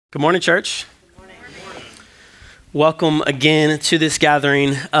Good morning, church. Welcome again to this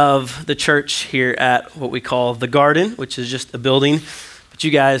gathering of the church here at what we call the Garden, which is just a building. But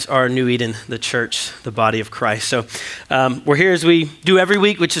you guys are New Eden, the church, the body of Christ. So we're here as we do every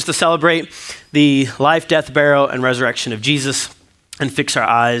week, which is to celebrate the life, death, burial, and resurrection of Jesus and fix our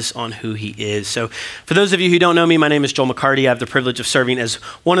eyes on who he is. So for those of you who don't know me, my name is McCarty. I have the privilege of serving as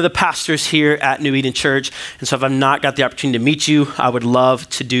one of the pastors here at New Eden Church. And so if I've not got the opportunity to meet you, I would love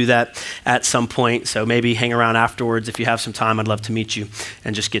to do that at some point. So maybe hang around afterwards. If you have some time, I'd love to meet you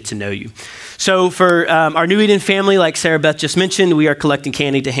and just get to know you. So for our New Eden family, like Sarah Beth just mentioned, we are collecting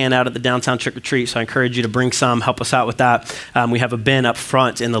candy to hand out at the downtown trick-or-treat. So I encourage you to bring some, help us out with that. We have a bin up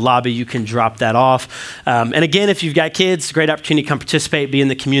front in the lobby. You can drop that off. And again, if you've got kids, great opportunity to come participate, be in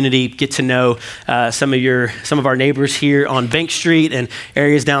the community, get to know some of our neighbors here on Bank Street and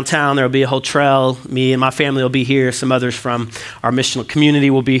areas downtown. There will be a whole trail. Me and my family will be here. Some others from our missional community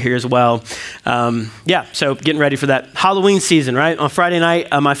will be here as well. So getting ready for that Halloween season, right? On Friday night,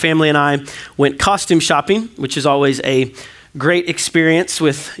 my family and I went costume shopping, which is always a great experience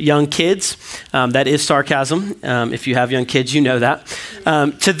with young kids. That is sarcasm. If you have young kids, you know that.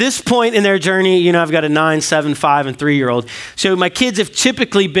 To this point in their journey, I've got a 9, 7, 5, and 3-year-old. So my kids have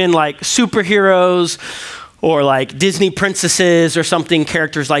typically been like superheroes or like Disney princesses or something,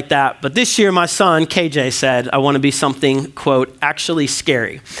 characters like that. But this year, my son, KJ, said, I want to be something, quote, actually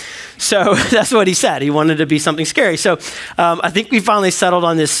scary. So that's what he said. He wanted to be something scary. So I think we finally settled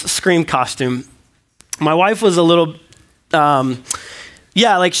on this Scream costume. My wife was a little...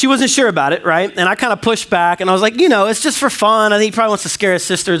 she wasn't sure about it, right? And I kind of pushed back and I was like, it's just for fun. I think he probably wants to scare his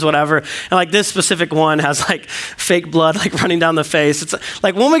sisters, whatever. And like this specific one has like fake blood like running down the face. It's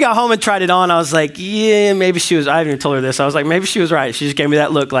like when we got home and tried it on, I was like, yeah, maybe she was, I haven't even told her this. I was like, maybe she was right. She just gave me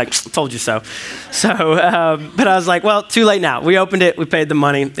that look like, told you so. So, but I was like, well, too late now. We opened it, we paid the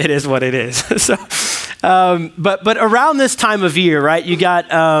money. It is what it is. But around this time of year, right, you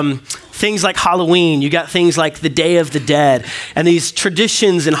got, things like Halloween, you got things like the Day of the Dead and these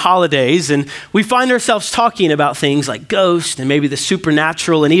traditions and holidays. And we find ourselves talking about things like ghosts and maybe the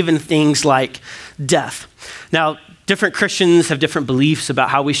supernatural and even things like death. Now, different Christians have different beliefs about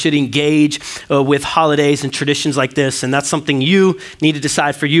how we should engage with holidays and traditions like this. And that's something you need to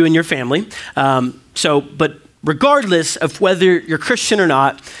decide for you and your family. But regardless of whether you're Christian or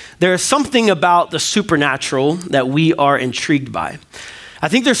not, there is something about the supernatural that we are intrigued by. I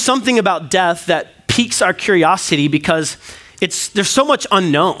think there's something about death that piques our curiosity because there's so much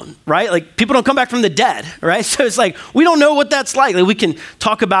unknown, right? Like people don't come back from the dead, right? So it's like, we don't know what that's like. We can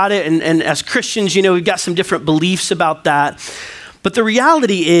talk about it. And as Christians, we've got some different beliefs about that. But the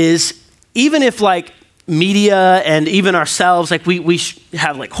reality is, even if like media and even ourselves, like we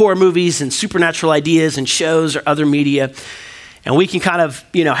have like horror movies and supernatural ideas and shows or other media, and we can kind of,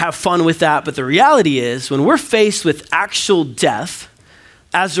 have fun with that. But the reality is when we're faced with actual death,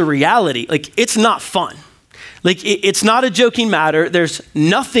 as a reality, like it's not fun. Like it's not a joking matter. There's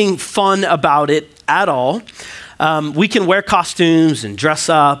nothing fun about it at all. We can wear costumes and dress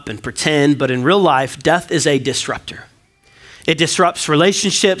up and pretend, but in real life, death is a disruptor. It disrupts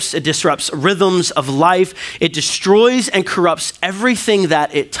relationships. It disrupts rhythms of life. It destroys and corrupts everything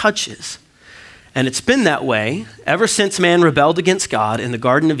that it touches. And it's been that way ever since man rebelled against God in the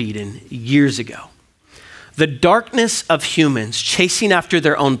Garden of Eden years ago. The darkness of humans chasing after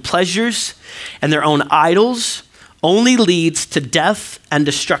their own pleasures and their own idols only leads to death and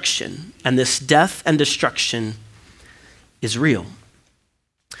destruction. And this death and destruction is real.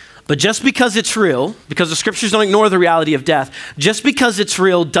 But just because it's real, because the scriptures don't ignore the reality of death, just because it's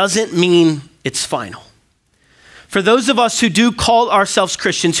real doesn't mean it's final. For those of us who do call ourselves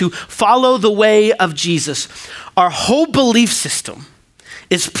Christians, who follow the way of Jesus, our whole belief system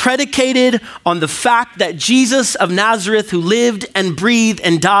is predicated on the fact that Jesus of Nazareth, who lived and breathed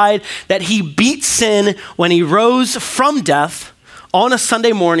and died, that he beat sin when he rose from death on a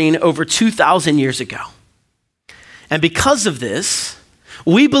Sunday morning over 2,000 years ago. And because of this,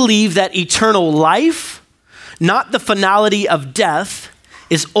 we believe that eternal life, not the finality of death,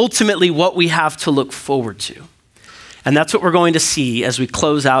 is ultimately what we have to look forward to. And that's what we're going to see as we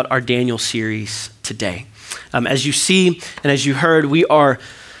close out our Daniel series today. As you see and as you heard, we are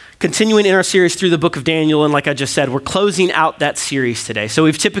continuing in our series through the book of Daniel. And like I just said, we're closing out that series today. So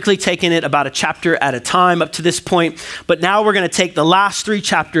we've typically taken it about a chapter at a time up to this point. But now we're going to take the last 3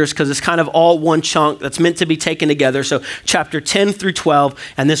 chapters because it's kind of all one chunk that's meant to be taken together. So chapter 10 through 12,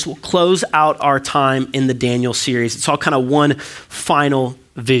 and this will close out our time in the Daniel series. It's all kind of one final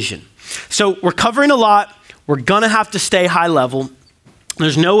vision. So we're covering a lot. We're going to have to stay high level.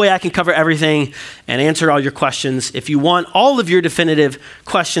 There's no way I can cover everything and answer all your questions. If you want all of your definitive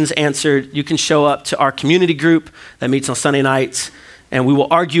questions answered, you can show up to our community group that meets on Sunday nights, and we will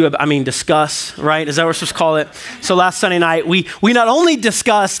discuss, right? Is that what we're supposed to call it? So last Sunday night, we not only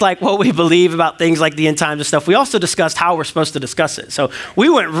discussed like what we believe about things like the end times and stuff, we also discussed how we're supposed to discuss it. So we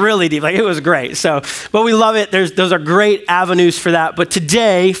went really deep, like it was great. But we love it. Those are great avenues for that. But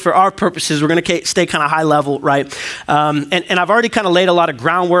today, for our purposes, we're gonna stay kind of high level, right? And I've already kind of laid a lot of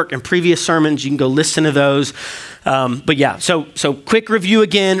groundwork in previous sermons. You can go listen to those. But yeah, so quick review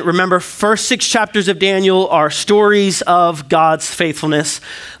again. Remember, first 6 chapters of Daniel are stories of God's faithfulness.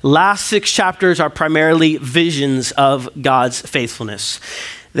 Last 6 chapters are primarily visions of God's faithfulness.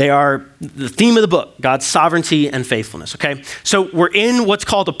 They are the theme of the book, God's sovereignty and faithfulness, okay? So we're in what's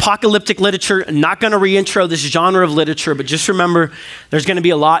called apocalyptic literature. I'm not gonna reintro this genre of literature, but just remember, there's gonna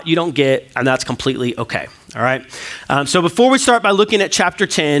be a lot you don't get, and that's completely okay, all right? So before we start by looking at chapter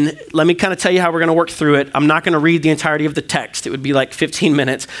 10, let me kind of tell you how we're gonna work through it. I'm not gonna read the entirety of the text. It would be like 15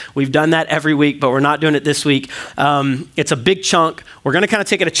 minutes. We've done that every week, but we're not doing it this week. It's a big chunk. We're gonna kind of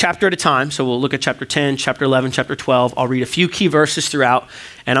take it a chapter at a time. So we'll look at chapter 10, chapter 11, chapter 12. I'll read a few key verses throughout,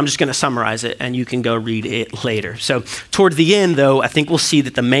 and I'm just gonna summarize it, and you can go read it later. So toward the end, though, I think we'll see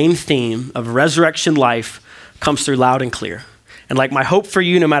that the main theme of resurrection life comes through loud and clear. And like my hope for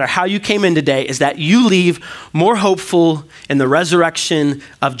you, no matter how you came in today, is that you leave more hopeful in the resurrection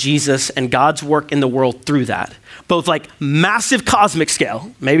of Jesus and God's work in the world through that. Both like massive cosmic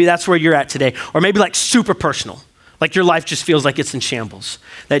scale, maybe that's where you're at today, or maybe like super personal. Like your life just feels like it's in shambles.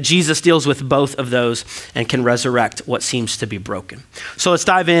 That Jesus deals with both of those and can resurrect what seems to be broken. So let's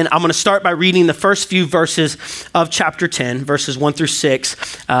dive in. I'm gonna start by reading the first few verses of chapter 10, verses 1 through 6.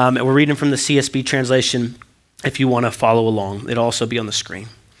 And we're reading from the CSB translation if you wanna follow along. It'll also be on the screen.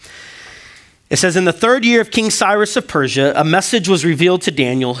 It says, in the 3rd year of King Cyrus of Persia, a message was revealed to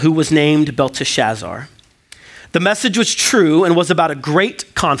Daniel, who was named Belteshazzar. The message was true and was about a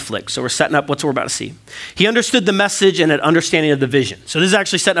great conflict. So we're setting up what we're about to see. He understood the message and had understanding of the vision. So this is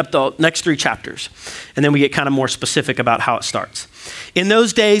actually setting up the next 3 chapters. And then we get kind of more specific about how it starts. In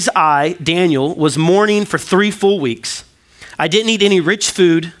those days, I, Daniel, was mourning for 3 full weeks. I didn't eat any rich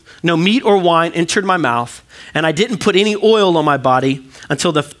food. No meat or wine entered my mouth. And I didn't put any oil on my body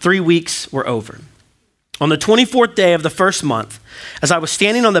until the 3 weeks were over. On the 24th day of the 1st month, as I was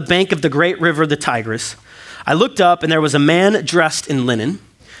standing on the bank of the great river, the Tigris, I looked up, and there was a man dressed in linen,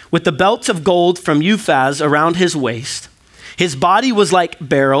 with the belt of gold from Uphaz around his waist. His body was like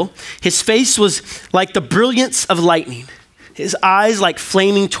beryl. His face was like the brilliance of lightning. His eyes like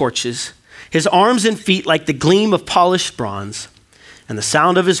flaming torches. His arms and feet like the gleam of polished bronze. And the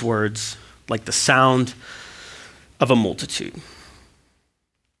sound of his words like the sound of a multitude.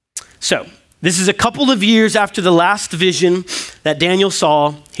 So, this is a couple of years after the last vision that Daniel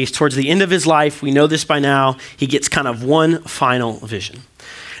saw. He's towards the end of his life. We know this by now. He gets kind of one final vision.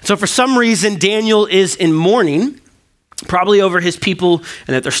 So for some reason, Daniel is in mourning, probably over his people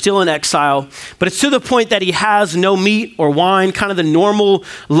and that they're still in exile. But it's to the point that he has no meat or wine, kind of the normal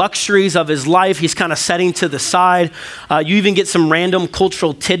luxuries of his life. He's kind of setting to the side. You even get some random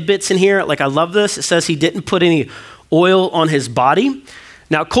cultural tidbits in here. Like I love this. It says he didn't put any oil on his body.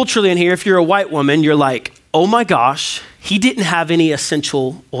 Now, culturally in here, if you're a white woman, you're like, oh my gosh, he didn't have any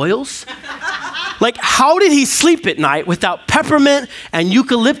essential oils? Like, how did he sleep at night without peppermint and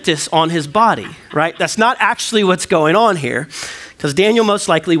eucalyptus on his body, right? That's not actually what's going on here, because Daniel most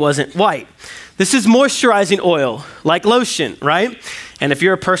likely wasn't white. This is moisturizing oil, like lotion, right? And if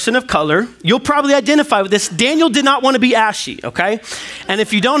you're a person of color, you'll probably identify with this. Daniel did not want to be ashy, okay? And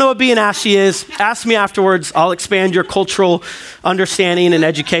if you don't know what being ashy is, ask me afterwards. I'll expand your cultural understanding and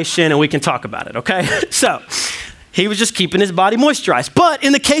education, and we can talk about it, okay? So he was just keeping his body moisturized. But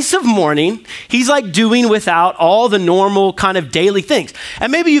in the case of mourning, he's like doing without all the normal kind of daily things.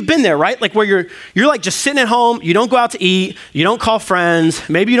 And maybe you've been there, right? Like where you're like just sitting at home, you don't go out to eat, you don't call friends,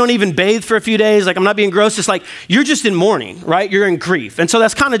 maybe you don't even bathe for a few days. Like I'm not being gross, it's like you're just in mourning, right? You're in grief. And so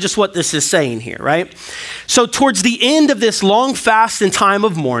that's kind of just what this is saying here, right? So towards the end of this long fast and time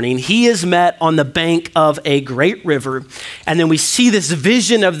of mourning, he is met on the bank of a great river. And then we see this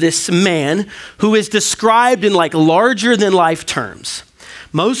vision of this man who is described in like larger than life terms.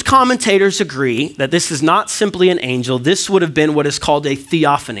 Most commentators agree that this is not simply an angel. This would have been what is called a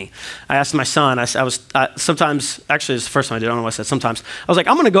theophany. I asked my son, sometimes, actually it's the first time I did, I don't know why I said sometimes. I was like,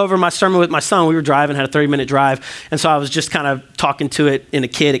 I'm gonna go over my sermon with my son. We were driving, had a 30-minute drive. And so I was just kind of talking to it in a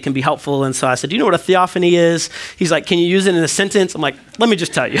kid. It can be helpful. And so I said, do you know what a theophany is? He's like, can you use it in a sentence? I'm like, let me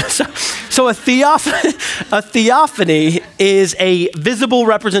just tell you. So a theophany is a visible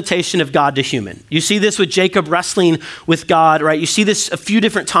representation of God to human. You see this with Jacob wrestling with God, right? You see this a few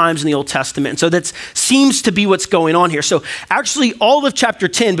different times in the Old Testament. And so that seems to be what's going on here. So actually all of chapter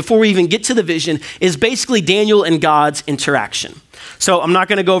 10, before we even get to the vision, is basically Daniel and God's interaction. So I'm not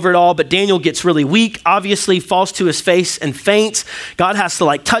going to go over it all, but Daniel gets really weak, obviously falls to his face and faints. God has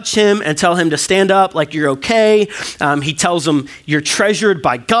to touch him and tell him to stand up like you're okay. He tells him you're treasured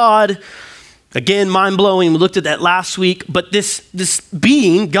by God. Again, mind-blowing. We looked at that last week. But this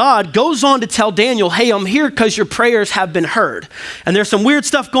being, God, goes on to tell Daniel, hey, I'm here because your prayers have been heard. And there's some weird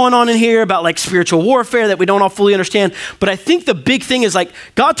stuff going on in here about spiritual warfare that we don't all fully understand. But I think the big thing is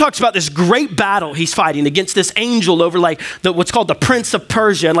God talks about this great battle he's fighting against this angel over what's called the Prince of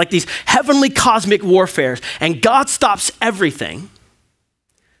Persia and these heavenly cosmic warfares. And God stops everything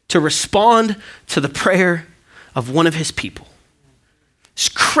to respond to the prayer of one of his people. It's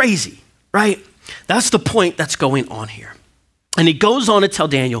crazy. Right? That's the point that's going on here. And he goes on to tell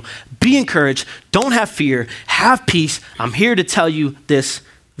Daniel, be encouraged, don't have fear, have peace. I'm here to tell you this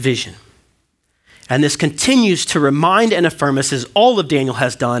vision. And this continues to remind and affirm us, as all of Daniel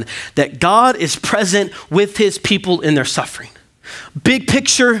has done, that God is present with his people in their suffering. Big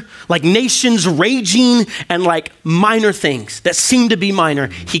picture, nations raging and minor things that seem to be minor,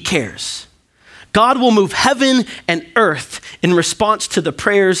 he cares. God will move heaven and earth in response to the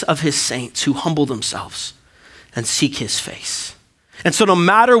prayers of his saints who humble themselves and seek his face. And so no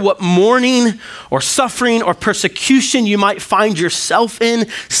matter what mourning or suffering or persecution you might find yourself in,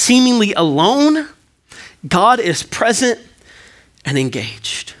 seemingly alone, God is present and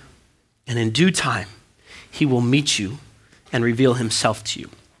engaged. And in due time, he will meet you and reveal himself to you.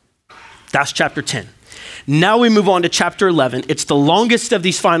 That's chapter 10. Now we move on to chapter 11. It's the longest of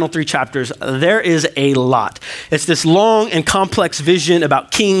these final three chapters. There is a lot. It's this long and complex vision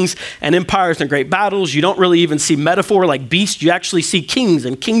about kings and empires and great battles. You don't really even see metaphor like beasts. You actually see kings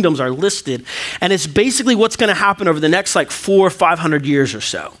and kingdoms are listed. And it's basically what's going to happen over the next 400 or 500 years or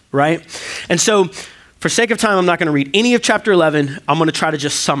so, right? And so for sake of time, I'm not going to read any of chapter 11. I'm going to try to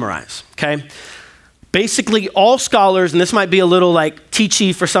just summarize, okay? Basically, all scholars, and this might be a little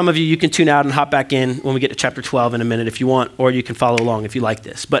teachy for some of you, you can tune out and hop back in when we get to chapter 12 in a minute if you want, or you can follow along if you like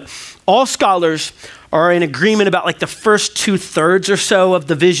this. But all scholars are in agreement about the first 2/3 or so of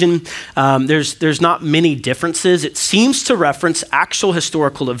the vision. There's not many differences. It seems to reference actual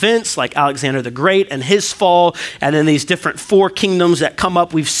historical events like Alexander the Great and his fall, and then these different 4 kingdoms that come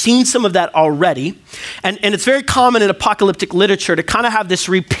up. We've seen some of that already. And it's very common in apocalyptic literature to kind of have this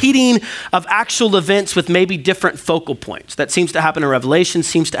repeating of actual events with maybe different focal points. That seems to happen in Revelation,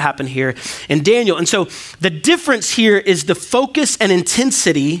 seems to happen here in Daniel. And so the difference here is the focus and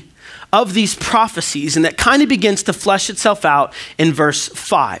intensity of these prophecies, and that kind of begins to flesh itself out in verse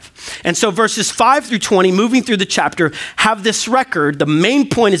 5. And so verses 5 through 20, moving through the chapter, have this record. The main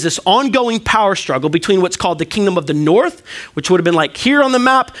point is this ongoing power struggle between what's called the kingdom of the north, which would have been here on the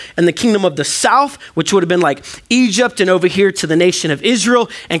map, and the kingdom of the south, which would have been Egypt and over here to the nation of Israel.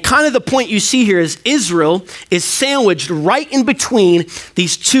 And kind of the point you see here is Israel is sandwiched right in between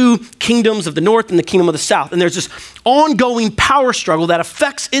these two kingdoms of the north and the kingdom of the south. And there's this ongoing power struggle that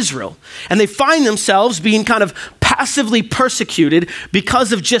affects Israel. And they find themselves being kind of passively persecuted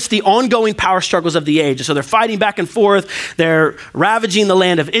because of just the ongoing power struggles of the age. And so they're fighting back and forth. They're ravaging the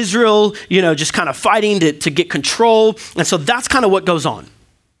land of Israel, just kind of fighting to get control. And so that's kind of what goes on.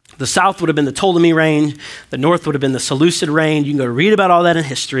 The south would have been the Ptolemy reign. The north would have been the Seleucid reign. You can go read about all that in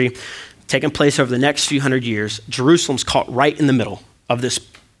history, taking place over the next few hundred years. Jerusalem's caught right in the middle of this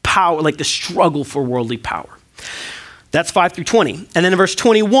power, the struggle for worldly power. That's 5 through 20. And then in verse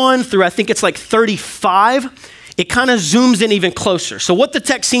 21 through, I think it's 35, it kind of zooms in even closer. So what the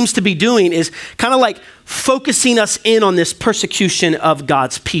text seems to be doing is kind of focusing us in on this persecution of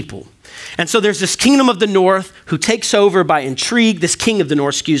God's people. And so there's this kingdom of the north who takes over by intrigue, this king of the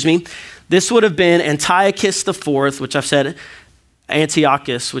north, This would have been Antiochus IV, which I've said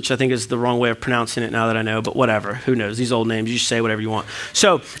Antiochus, which I think is the wrong way of pronouncing it now that I know, but whatever, who knows? These old names, you say whatever you want.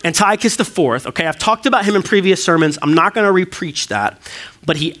 So Antiochus IV, okay, I've talked about him in previous sermons. I'm not going to re-preach that,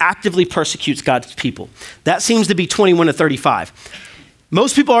 but he actively persecutes God's people. That seems to be 21 to 35.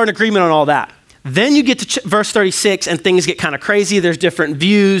 Most people are in agreement on all that. Then you get to verse 36 and things get kind of crazy. There's different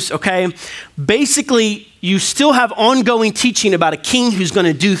views, okay? Basically, you still have ongoing teaching about a king who's going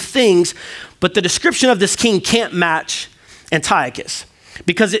to do things, but the description of this king can't match Antiochus.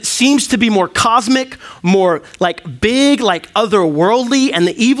 because it seems to be more cosmic, more like big, like otherworldly, and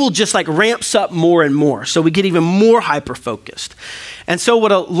the evil just like ramps up more and more. So we get even more hyper-focused. And so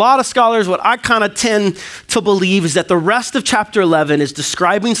what a lot of scholars, what I kind of tend to believe is that the rest of chapter 11 is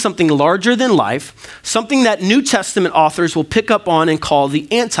describing something larger than life, something that New Testament authors will pick up on and call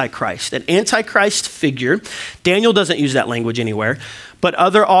the Antichrist, an Antichrist figure. Daniel doesn't use that language anywhere, but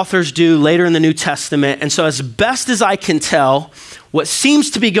other authors do later in the New Testament. And so as best as I can tell, what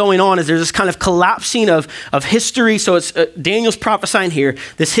seems to be going on is there's this kind of collapsing of history. So it's Daniel's prophesying here,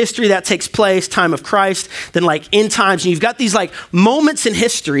 this history that takes place, time of Christ, then like end times. And you've got these like moments in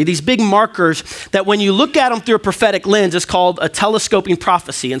history, these big markers that when you look at them through a prophetic lens, it's called a telescoping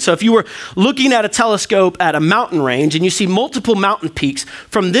prophecy. And so if you were looking at a telescope at a mountain range and you see multiple mountain peaks,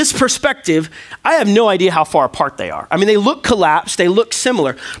 from this perspective, I have no idea how far apart they are. I mean, they look collapsed, they look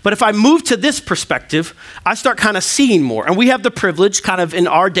similar. But if I move to this perspective, I start kind of seeing more. And we have the privilege kind of in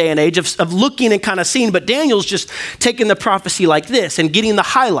our day and age of looking and kind of seeing, but Daniel's just taking the prophecy like this and getting the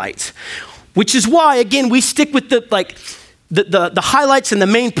highlights, which is why, again, we stick with the highlights and the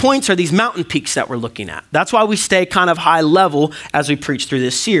main points are these mountain peaks that we're looking at. That's why we stay kind of high level as we preach through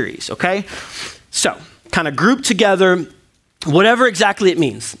this series, okay? So, kind of group together, whatever exactly it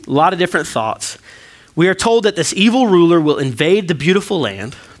means, a lot of different thoughts. We are told that this evil ruler will invade the beautiful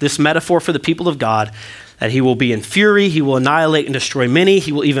land, this metaphor for the people of God, that he will be in fury, he will annihilate and destroy many,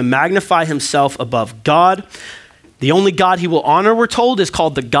 he will even magnify himself above God. The only God he will honor, we're told, is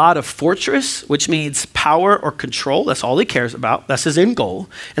called the God of fortress, which means power or control. That's all he cares about. That's his end goal.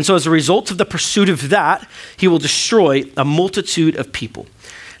 And so as a result of the pursuit of that, he will destroy a multitude of people.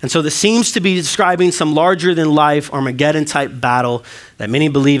 And so this seems to be describing some larger than life Armageddon type battle that many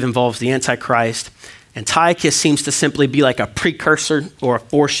believe involves the Antichrist. Antiochus seems to simply be like a precursor or a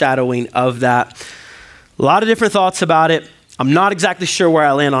foreshadowing of that. A lot of different thoughts about it. I'm not exactly sure where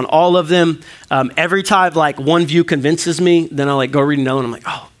I land on all of them. Every time like one view convinces me, then I'll like go read another one. I'm like,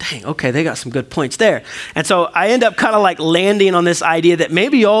 oh, dang, okay, they got some good points there. And so I end up kind of like landing on this idea that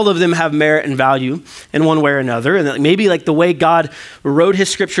maybe all of them have merit and value in one way or another. And that maybe like the way God wrote his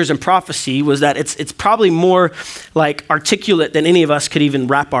scriptures and prophecy was that it's probably more like articulate than any of us could even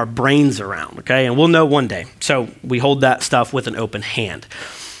wrap our brains around, okay? And we'll know one day. So we hold that stuff with an open hand.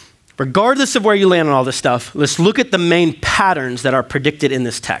 Regardless of where you land on all this stuff, let's look at the main patterns that are predicted in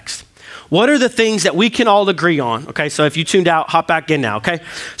this text. What are the things that we can all agree on? Okay, so if you tuned out, hop back in now, okay?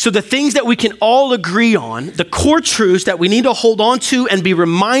 So the things that we can all agree on, the core truths that we need to hold on to and be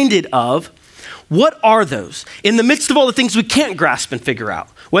reminded of, what are those? In the midst of all the things we can't grasp and figure out,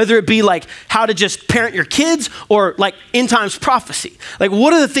 whether it be like how to just parent your kids or like end times prophecy. Like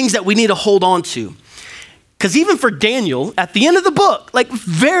what are the things that we need to hold on to? Because even for Daniel, at the end of the book, like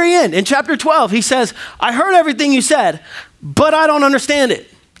very end, in chapter 12, he says, I heard everything you said, but I don't understand it.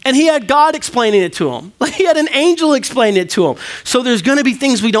 And he had God explaining it to him. Like he had an angel explaining it to him. So there's going to be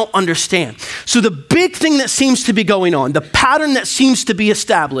things we don't understand. So the big thing that seems to be going on, the pattern that seems to be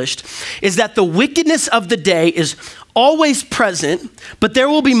established is that the wickedness of the day is always present, but there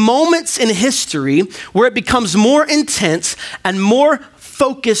will be moments in history where it becomes more intense and more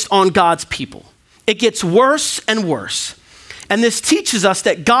focused on God's people. It gets worse and worse. And this teaches us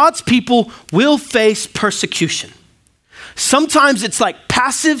that God's people will face persecution. Sometimes it's like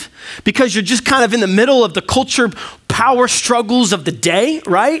passive because you're just kind of in the middle of the culture power struggles of the day,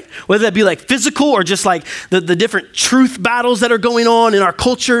 right? Whether that be like physical or just like the different truth battles that are going on in our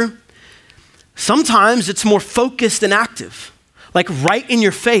culture. Sometimes it's more focused and active, like right in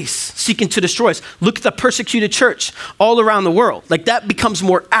your face, seeking to destroy us. Look at the persecuted church all around the world. Like that becomes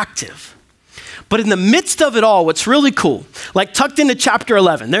more active. But in the midst of it all, what's really cool, like tucked into chapter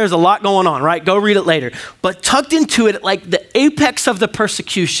 11, there's a lot going on, right? Go read it later. But tucked into it, like the apex of the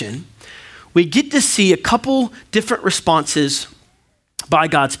persecution, we get to see a couple different responses by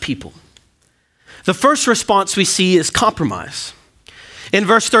God's people. The first response we see is compromise. In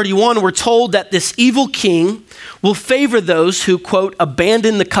verse 31, we're told that this evil king will favor those who, quote,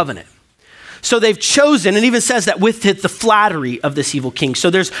 abandon the covenant. So they've chosen, and it even says that with it, the flattery of this evil king. So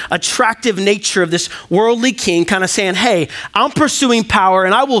there's attractive nature of this worldly king kind of saying, hey, I'm pursuing power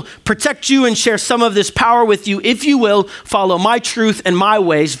and I will protect you and share some of this power with you if you will follow my truth and my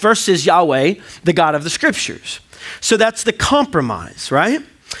ways versus Yahweh, the God of the scriptures. So that's the compromise, right?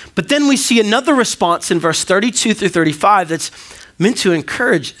 But then we see another response in verse 32 through 35 that's meant to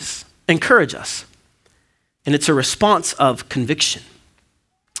encourage us. And it's a response of conviction.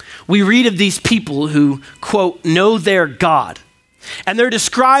 We read of these people who, quote, know their God, And they're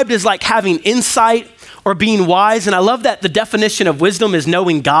described as like having insight or being wise. And I love that the definition of wisdom is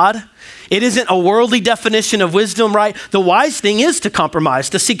knowing God. It isn't a worldly definition of wisdom, right? The wise thing is to compromise,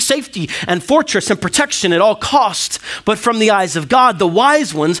 to seek safety and fortress and protection at all costs. But from the eyes of God, the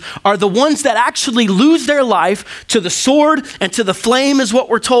wise ones are the ones that actually lose their life to the sword and to the flame, is what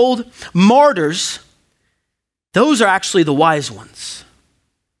we're told. Martyrs, those are actually the wise ones.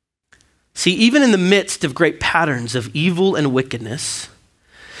 See, even in the midst of great patterns of evil and wickedness,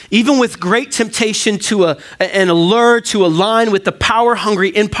 even with great temptation and allure to align with the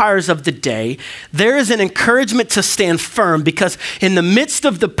power-hungry empires of the day, there is an encouragement to stand firm, because in the midst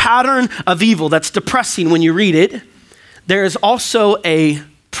of the pattern of evil that's depressing when you read it, there is also a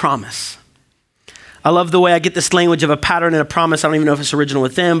promise. I love the way I get this language of a pattern and a promise. I don't even know if it's original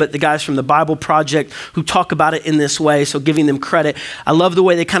with them, but the guys from the Bible Project who talk about it in this way, so giving them credit. I love the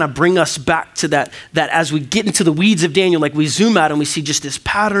way they kind of bring us back to that as we get into the weeds of Daniel, like we zoom out and we see just this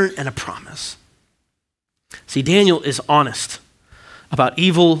pattern and a promise. See, Daniel is honest about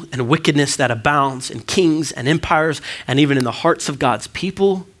evil and wickedness that abounds in kings and empires and even in the hearts of God's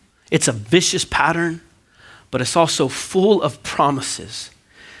people. It's a vicious pattern, but it's also full of promises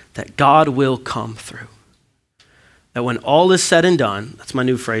that God will come through. That when all is said and done, that's my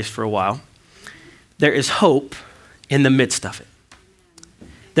new phrase for a while, there is hope in the midst of it.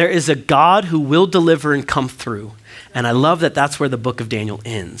 There is a God who will deliver and come through. And I love that that's where the book of Daniel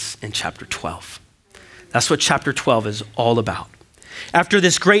ends, in chapter 12. That's what chapter 12 is all about. After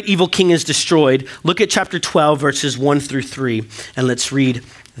this great evil king is destroyed, look at chapter 12, verses 1 through 3, and let's read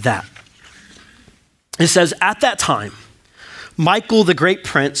that. It says, "At that time, Michael, the great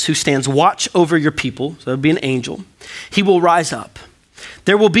prince who stands watch over your people," so that would be an angel, "he will rise up.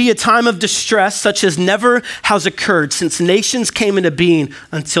 There will be a time of distress such as never has occurred since nations came into being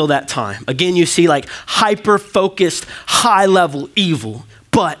until that time." Again, you see like hyper-focused, high-level evil.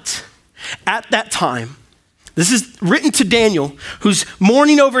 But at that time, this is written to Daniel, who's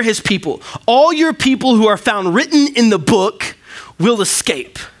mourning over his people. "All your people who are found written in the book will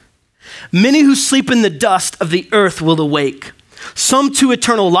escape. Many who sleep in the dust of the earth will awake, some to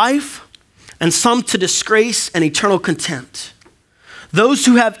eternal life and some to disgrace and eternal contempt. Those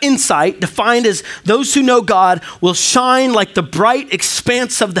who have insight, defined as those who know God, will shine like the bright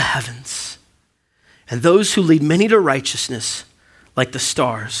expanse of the heavens. And those who lead many to righteousness like the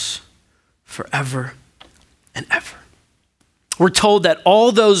stars forever and ever." We're told that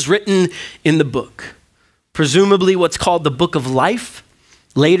all those written in the book, presumably what's called the book of life,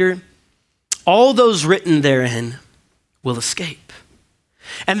 later, all those written therein will escape.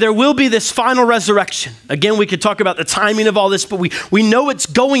 And there will be this final resurrection. Again, we could talk about the timing of all this, but we know it's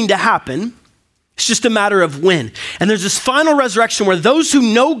going to happen. It's just a matter of when. And there's this final resurrection where those who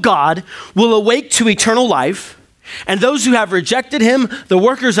know God will awake to eternal life, and those who have rejected him, the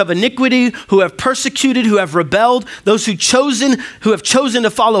workers of iniquity, who have persecuted, who have rebelled, those who have chosen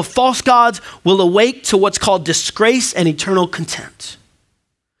to follow false gods, will awake to what's called disgrace and eternal contempt.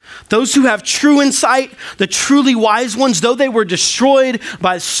 Those who have true insight, the truly wise ones, though they were destroyed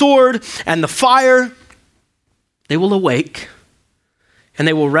by the sword and the fire, they will awake and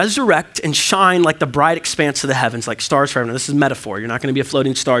they will resurrect and shine like the bright expanse of the heavens, like stars forever. Now, this is metaphor. You're not going to be a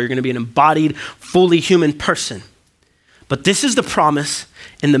floating star. You're going to be an embodied, fully human person. But this is the promise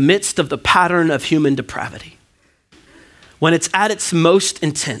in the midst of the pattern of human depravity. When it's at its most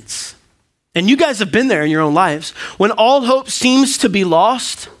intense, and you guys have been there in your own lives, when all hope seems to be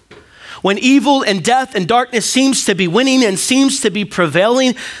lost, when evil and death and darkness seems to be winning and seems to be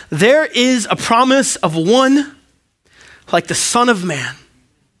prevailing, there is a promise of one like the Son of Man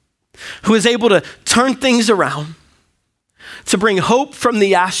who is able to turn things around, to bring hope from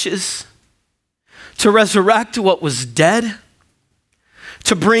the ashes, to resurrect what was dead,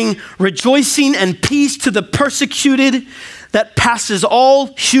 to bring rejoicing and peace to the persecuted that passes all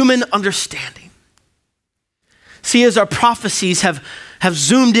human understanding. See, as our prophecies have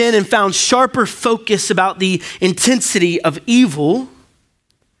zoomed in and found sharper focus about the intensity of evil,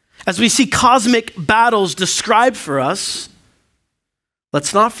 as we see cosmic battles described for us,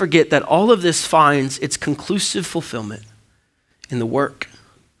 let's not forget that all of this finds its conclusive fulfillment in the work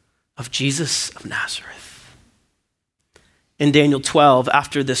of Jesus of Nazareth. In Daniel 12,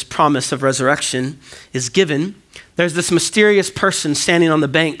 after this promise of resurrection is given, there's this mysterious person standing on the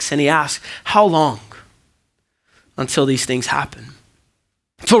banks, and he asks, "How long until these things happen?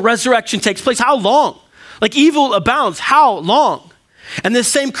 Until resurrection takes place? How long? Like evil abounds, how long?" And this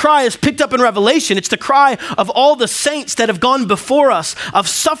same cry is picked up in Revelation. It's the cry of all the saints that have gone before us, of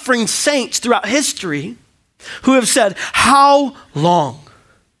suffering saints throughout history who have said, "How long?"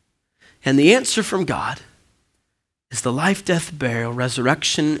 And the answer from God is the life, death, burial,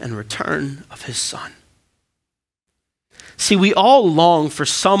 resurrection, and return of his Son. See, we all long for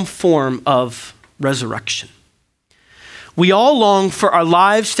some form of resurrection. We all long for our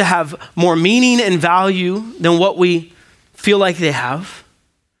lives to have more meaning and value than what we feel like they have.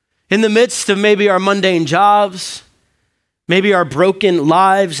 In the midst of maybe our mundane jobs, maybe our broken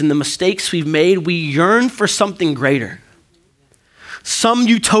lives and the mistakes we've made, we yearn for something greater. Some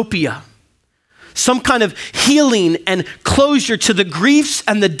utopia, some kind of healing and closure to the griefs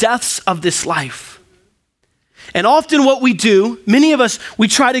and the deaths of this life. And often what we do, many of us, we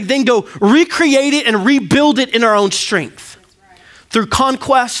try to then go recreate it and rebuild it in our own strength. Right. Through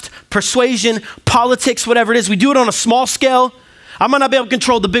conquest, persuasion, politics, whatever it is. We do it on a small scale. I might not be able to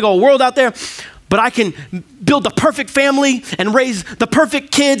control the big old world out there, but I can build the perfect family and raise the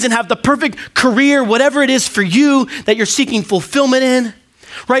perfect kids and have the perfect career, whatever it is for you that you're seeking fulfillment in.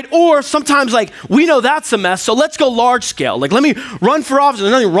 Right? Or sometimes like, we know that's a mess, so let's go large scale. Like, let me run for office. There's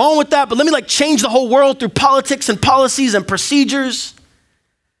nothing wrong with that, but let me like change the whole world through politics and policies and procedures.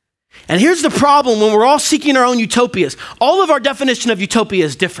 And here's the problem when we're all seeking our own utopias. All of our definition of utopia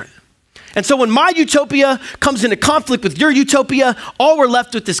is different. And so when my utopia comes into conflict with your utopia, all we're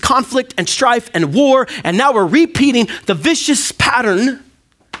left with is conflict and strife and war. And now we're repeating the vicious pattern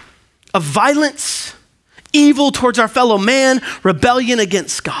of violence, evil towards our fellow man, rebellion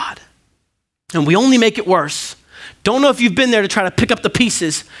against God. And we only make it worse. Don't know if you've been there to try to pick up the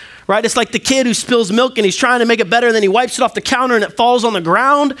pieces, right? It's like the kid who spills milk and he's trying to make it better and then he wipes it off the counter and it falls on the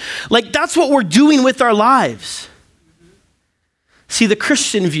ground. Like, that's what we're doing with our lives. See, the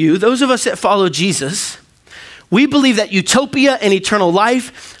Christian view, those of us that follow Jesus, we believe that utopia and eternal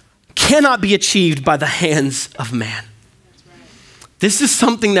life cannot be achieved by the hands of man. This is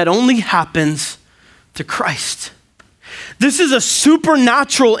something that only happens to Christ. This is a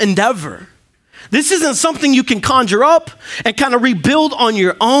supernatural endeavor. This isn't something you can conjure up and kind of rebuild on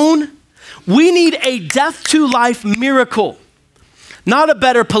your own. We need a death to life miracle, not a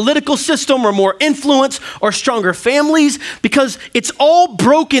better political system or more influence or stronger families, because it's all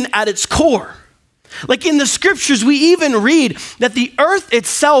broken at its core. Like in the scriptures, we even read that the earth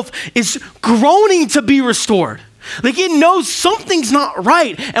itself is groaning to be restored. Like it knows something's not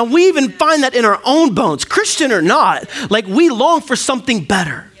right. And we even find that in our own bones, Christian or not, like we long for something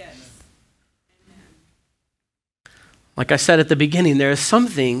better. Yes. Like I said at the beginning, there is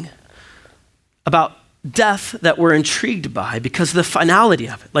something about death that we're intrigued by because of the finality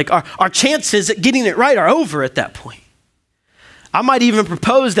of it. Like our chances at getting it right are over at that point. I might even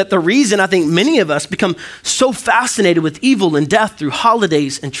propose that the reason I think many of us become so fascinated with evil and death through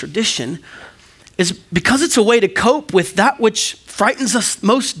holidays and tradition is because it's a way to cope with that which frightens us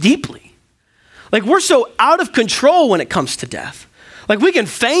most deeply. Like we're so out of control when it comes to death. Like we can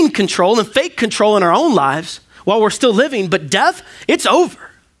feign control and fake control in our own lives while we're still living, but death, it's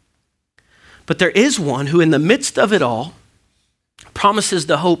over. But there is one who in the midst of it all promises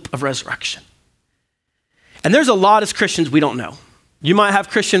the hope of resurrection. And there's a lot as Christians we don't know. You might have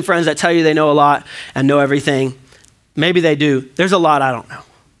Christian friends that tell you they know a lot and know everything. Maybe they do. There's a lot I don't know.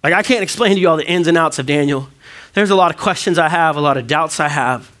 Like I can't explain to you all the ins and outs of Daniel. There's a lot of questions I have, a lot of doubts I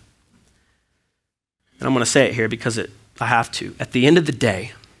have. And I'm going to say it here because I have to. At the end of the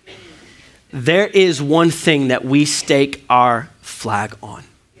day, there is one thing that we stake our flag on.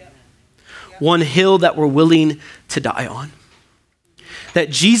 One hill that we're willing to die on. That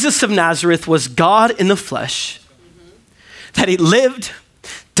Jesus of Nazareth was God in the flesh. That he lived,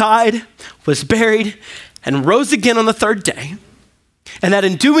 died, was buried, and rose again on the third day. And that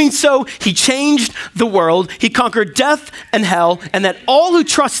in doing so, he changed the world. He conquered death and hell. And that all who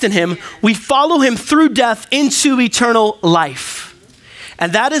trust in him, we follow him through death into eternal life.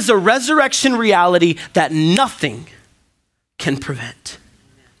 And that is a resurrection reality that nothing can prevent.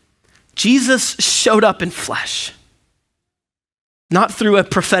 Jesus showed up in flesh. Not through a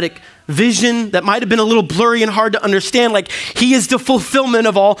prophetic vision that might have been a little blurry and hard to understand. Like he is the fulfillment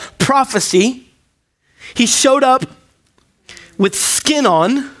of all prophecy. He showed up with skin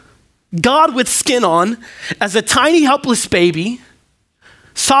on, God with skin on, as a tiny helpless baby,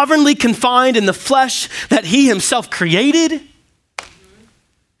 sovereignly confined in the flesh that he himself created.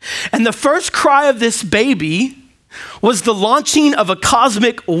 And the first cry of this baby was the launching of a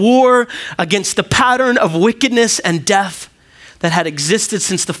cosmic war against the pattern of wickedness and death that had existed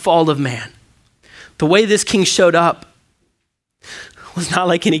since the fall of man. The way this king showed up was not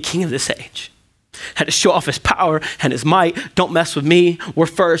like any king of this age. Had to show off his power and his might. Don't mess with me. We're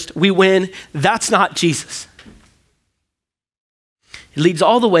first. We win. That's not Jesus. It leads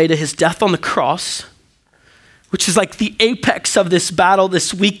all the way to his death on the cross, which is like the apex of this battle,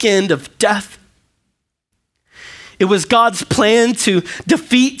 this weekend of death. It was God's plan to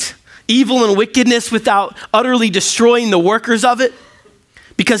defeat evil and wickedness without utterly destroying the workers of it,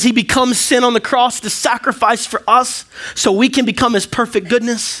 because he becomes sin on the cross to sacrifice for us so we can become his perfect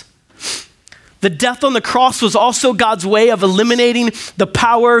goodness. The death on the cross was also God's way of eliminating the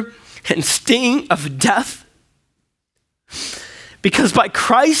power and sting of death. Because by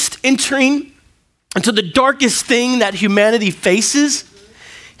Christ entering into the darkest thing that humanity faces,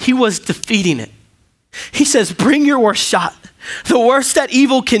 he was defeating it. He says, bring your worst shot, the worst that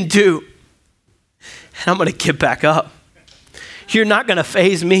evil can do, and I'm gonna get back up. You're not gonna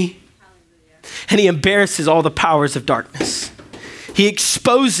faze me. And he embarrasses all the powers of darkness. He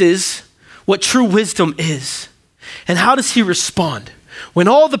exposes what true wisdom is. And how does he respond? When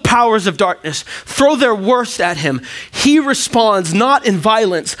all the powers of darkness throw their worst at him, he responds not in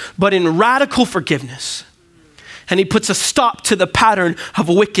violence, but in radical forgiveness. And he puts a stop to the pattern of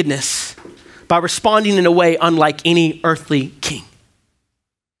wickedness by responding in a way unlike any earthly king.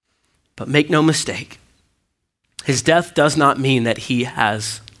 But make no mistake, his death does not mean that he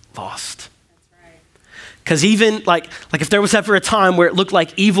has lost. Because even like if there was ever a time where it looked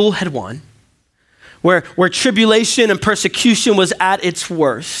like evil had won, where tribulation and persecution was at its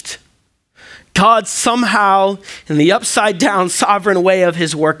worst, God somehow, in the upside down sovereign way of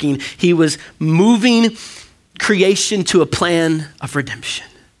his working, he was moving creation to a plan of redemption.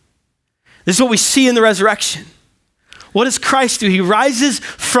 This is what we see in the resurrection. What does Christ do? He rises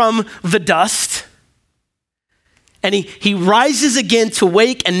from the dust, and he rises again to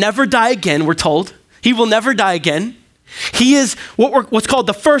wake and never die again, we're told. He will never die again. He is what's called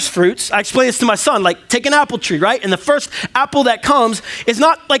the first fruits. I explain this to my son, like take an apple tree, right? And the first apple that comes is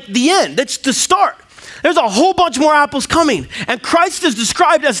not like the end, it's the start. There's a whole bunch more apples coming. And Christ is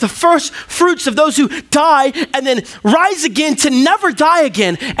described as the first fruits of those who die and then rise again to never die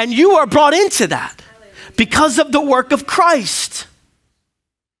again. And you are brought into that because of the work of Christ.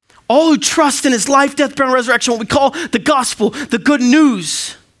 All who trust in his life, death, burial, and resurrection, what we call the gospel, the good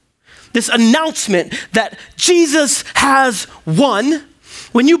news. This announcement that Jesus has won.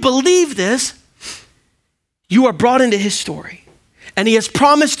 When you believe this, you are brought into his story. And he has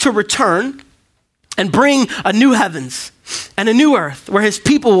promised to return and bring a new heavens and a new earth where his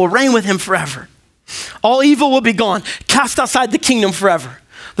people will reign with him forever. All evil will be gone, cast outside the kingdom forever.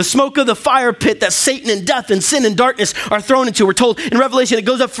 The smoke of the fire pit that Satan and death and sin and darkness are thrown into. We're told in Revelation it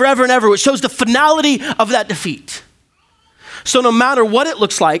goes up forever and ever, which shows the finality of that defeat. So no matter what it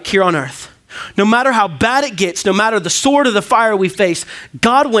looks like here on earth, no matter how bad it gets, no matter the sword or the fire we face,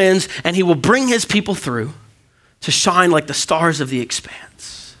 God wins and he will bring his people through to shine like the stars of the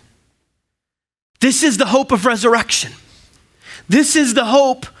expanse. This is the hope of resurrection. This is the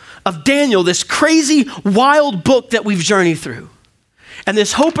hope of Daniel, this crazy, wild book that we've journeyed through. And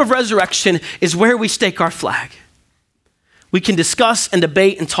this hope of resurrection is where we stake our flag. We can discuss and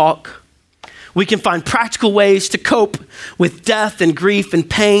debate and talk. We can find practical ways to cope with death and grief and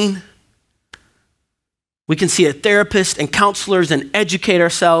pain. We can see a therapist and counselors and educate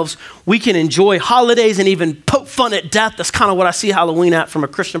ourselves. We can enjoy holidays and even poke fun at death. That's kind of what I see Halloween at from a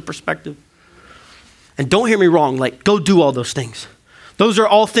Christian perspective. And don't hear me wrong, like go do all those things. Those are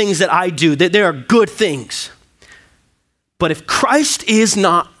all things that I do, that they are good things. But if Christ is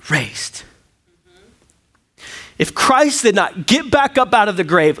not raised, if Christ did not get back up out of the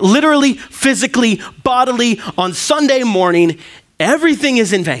grave, literally, physically, bodily, on Sunday morning, everything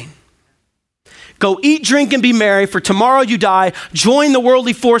is in vain. Go eat, drink, and be merry, for tomorrow you die. Join the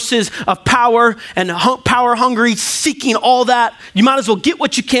worldly forces of power and power hungry, seeking all that. You might as well get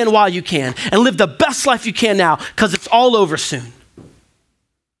what you can while you can and live the best life you can now, because it's all over soon.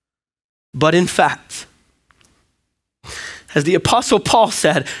 But in fact, as the Apostle Paul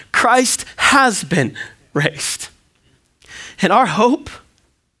said, Christ has been raised. And our hope,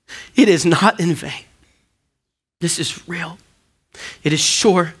 it is not in vain. This is real. It is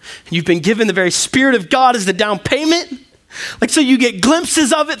sure. You've been given the very Spirit of God as the down payment. Like, so you get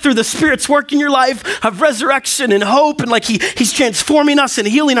glimpses of it through the Spirit's work in your life of resurrection and hope. And like he's transforming us and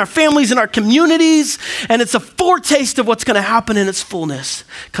healing our families and our communities. And it's a foretaste of what's going to happen in its fullness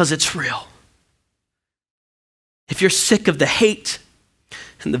because it's real. If you're sick of the hate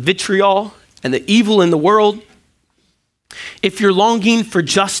and the vitriol and the evil in the world, if you're longing for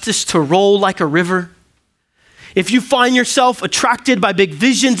justice to roll like a river, if you find yourself attracted by big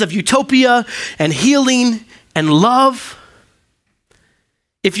visions of utopia and healing and love,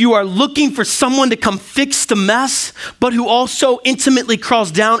 if you are looking for someone to come fix the mess, but who also intimately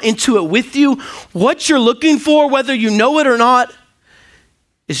crawls down into it with you, what you're looking for, whether you know it or not,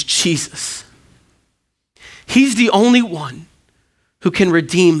 is Jesus. He's the only one who can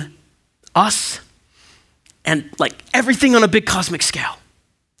redeem us and like everything on a big cosmic scale.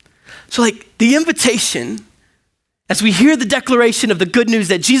 So like the invitation, as we hear the declaration of the good news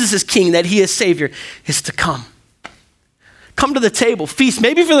that Jesus is king, that he is savior, is to come. Come to the table, feast,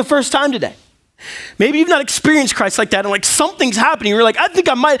 maybe for the first time today. Maybe you've not experienced Christ like that and like something's happening. You're like, I think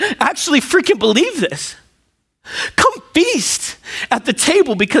I might actually freaking believe this. Come feast at the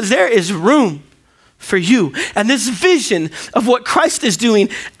table because there is room for you. And this vision of what Christ is doing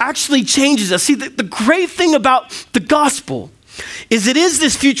actually changes us. See, the great thing about the gospel is it is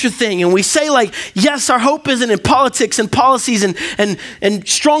this future thing. And we say like, yes, our hope isn't in politics and policies and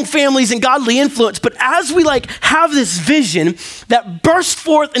strong families and godly influence. But as we like have this vision that bursts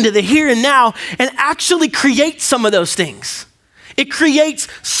forth into the here and now and actually creates some of those things, it creates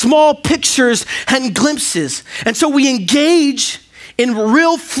small pictures and glimpses. And so we engage in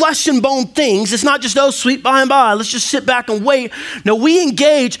real flesh and bone things. It's not just, oh, sweet by and by, let's just sit back and wait. No, we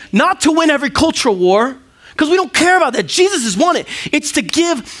engage not to win every cultural war, because we don't care about that. Jesus has won it. It's to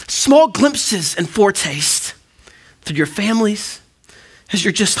give small glimpses and foretaste through your families, as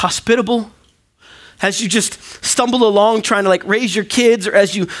you're just hospitable, as you just stumble along trying to like raise your kids, or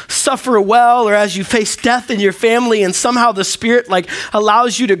as you suffer well, or as you face death in your family, and somehow the Spirit like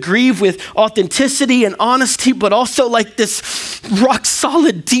allows you to grieve with authenticity and honesty, but also like this rock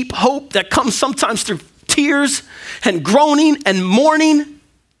solid deep hope that comes sometimes through tears and groaning and mourning.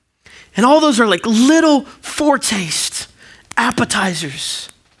 And all those are like little foretastes, appetizers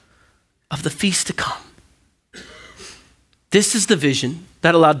of the feast to come. This is the vision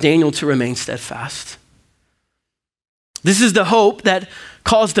that allowed Daniel to remain steadfast. This is the hope that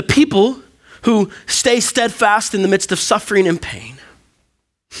caused the people who stay steadfast in the midst of suffering and pain.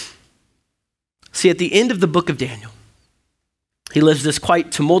 See, at the end of the book of Daniel, he lives this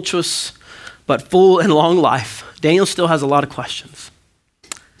quite tumultuous but full and long life. Daniel still has a lot of questions.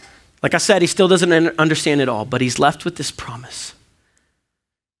 Like I said, he still doesn't understand it all, but he's left with this promise.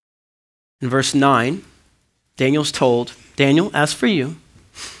 In verse 9, Daniel's told, Daniel, as for you,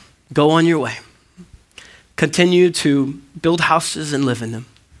 go on your way. Continue to build houses and live in them.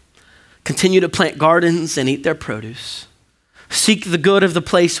 Continue to plant gardens and eat their produce. Seek the good of the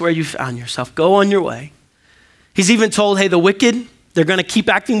place where you found yourself. Go on your way. He's even told, hey, the wicked, they're going to keep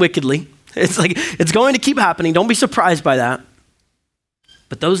acting wickedly. It's like, it's going to keep happening. Don't be surprised by that.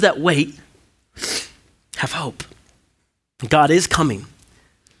 But those that wait have hope. God is coming.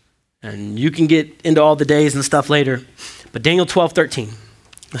 And you can get into all the days and stuff later. But Daniel 12:13.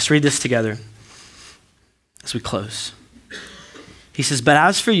 Let's read this together as we close. He says, but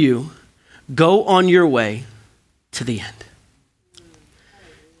as for you, go on your way to the end.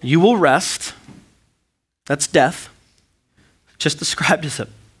 You will rest. That's death. Just described as a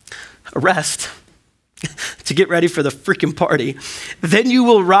rest. To get ready for the freaking party. Then you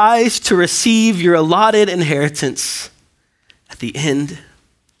will rise to receive your allotted inheritance at the end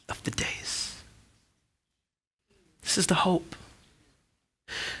of the days. This is the hope.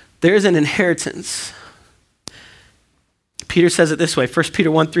 There's an inheritance. Peter says it this way, 1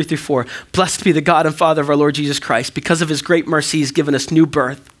 Peter 1:3-4. Blessed be the God and Father of our Lord Jesus Christ. Because of his great mercy, he's given us new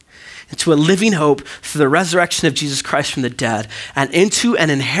birth into a living hope through the resurrection of Jesus Christ from the dead, and into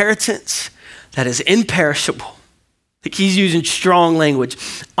an inheritance that is imperishable. Like he's using strong language,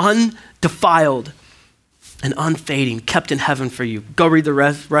 undefiled and unfading, kept in heaven for you. Go read the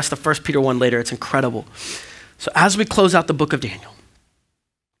rest of 1 Peter 1 later. It's incredible. So as we close out the book of Daniel,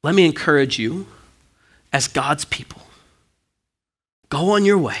 let me encourage you as God's people, go on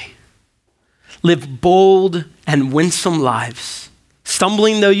your way. Live bold and winsome lives,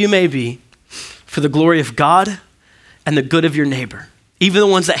 stumbling though you may be, for the glory of God and the good of your neighbor, even the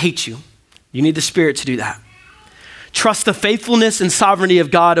ones that hate you. You need the Spirit to do that. Trust the faithfulness and sovereignty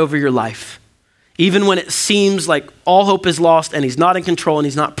of God over your life, even when it seems like all hope is lost and he's not in control and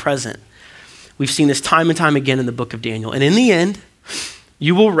he's not present. We've seen this time and time again in the book of Daniel. And in the end,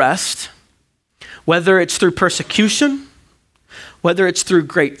 you will rest, whether it's through persecution, whether it's through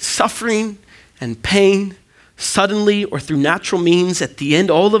great suffering and pain, suddenly or through natural means. At the end,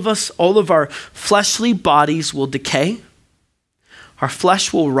 all of us, all of our fleshly bodies will decay. Our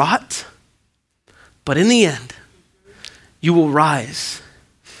flesh will rot. But in the end, you will rise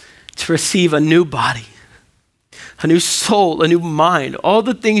to receive a new body, a new soul, a new mind. All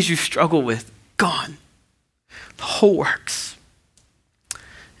the things you struggle with, gone. The whole works.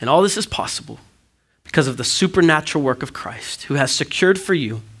 And all this is possible because of the supernatural work of Christ, who has secured for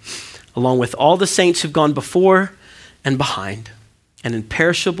you, along with all the saints who've gone before and behind, an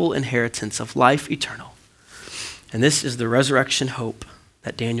imperishable inheritance of life eternal. And this is the resurrection hope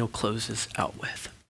that Daniel closes out with.